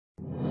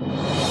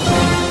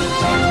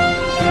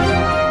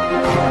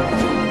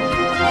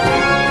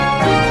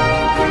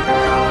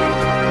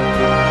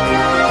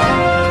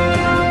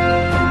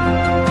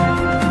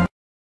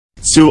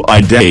Sui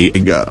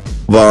Dhaaga,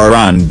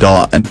 Varun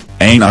Dhawan,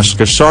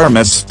 Anushka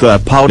Sharma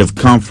step out of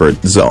comfort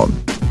zone.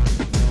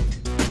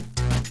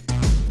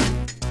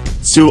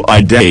 Sui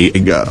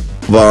Dhaaga,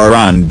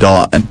 Varun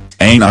Dhawan,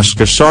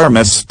 Anushka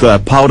Sharma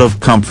step out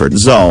of comfort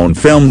zone.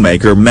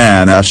 Filmmaker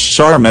Maneesh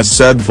Sharma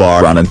said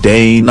Varun and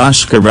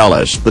Anushka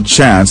relished the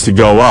chance to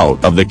go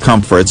out of the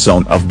comfort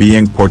zone of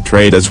being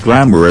portrayed as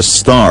glamorous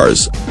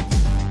stars.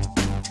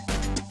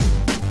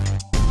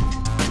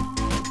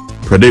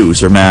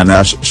 Producer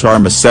Maneesh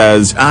Sharma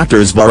says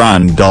actors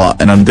Varun Dhawan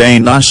and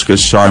Anushka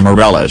Sharma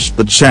relished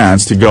the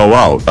chance to go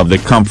out of the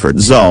comfort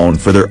zone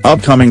for their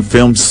upcoming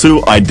film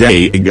Sui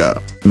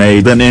Dhaaga,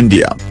 made in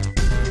India.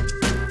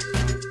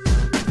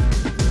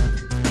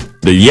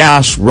 The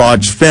Yash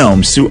Raj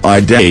film Sui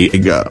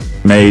Dhaaga,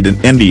 made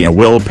in India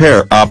will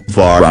pair up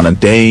Varun and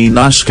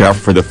Anushka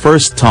for the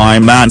first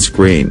time on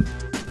screen.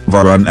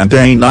 Varun and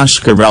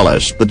Anushka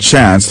relished the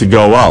chance to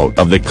go out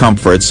of the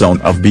comfort zone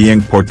of being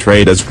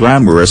portrayed as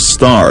glamorous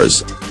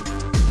stars.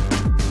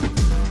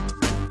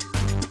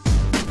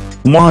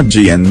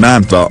 Maji and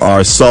Mamta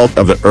are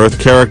salt-of-the-earth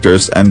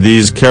characters, and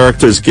these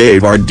characters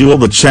gave our duo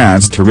the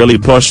chance to really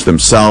push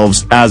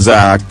themselves as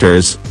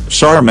actors,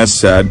 Sharma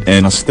said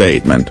in a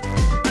statement.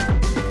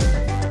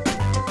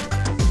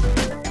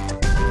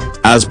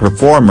 As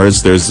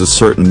performers, there's a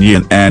certain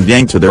yin and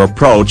yang to their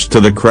approach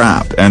to the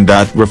craft, and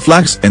that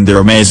reflects in their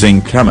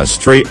amazing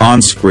chemistry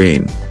on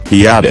screen,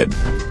 he added.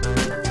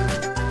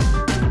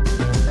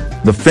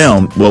 The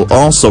film will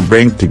also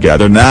bring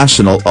together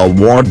national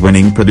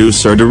award-winning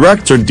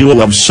producer-director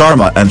duo of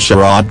Sharma and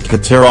Sharat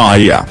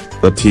Kataraya,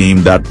 the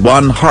team that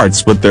won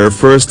hearts with their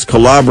first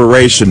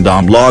collaboration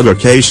Dam Laga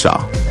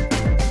Kesha.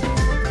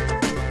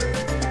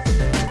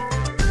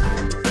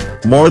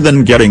 More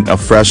than getting a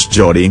fresh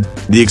Jodi,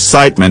 the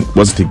excitement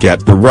was to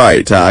get the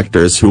right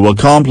actors who will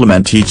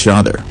complement each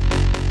other.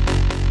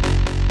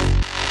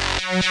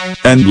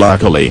 And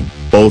luckily,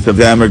 both of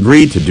them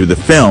agreed to do the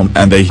film,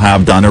 and they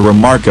have done a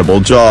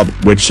remarkable job,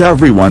 which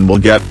everyone will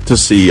get to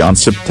see on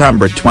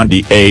September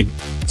 28,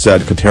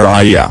 said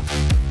Kataraya.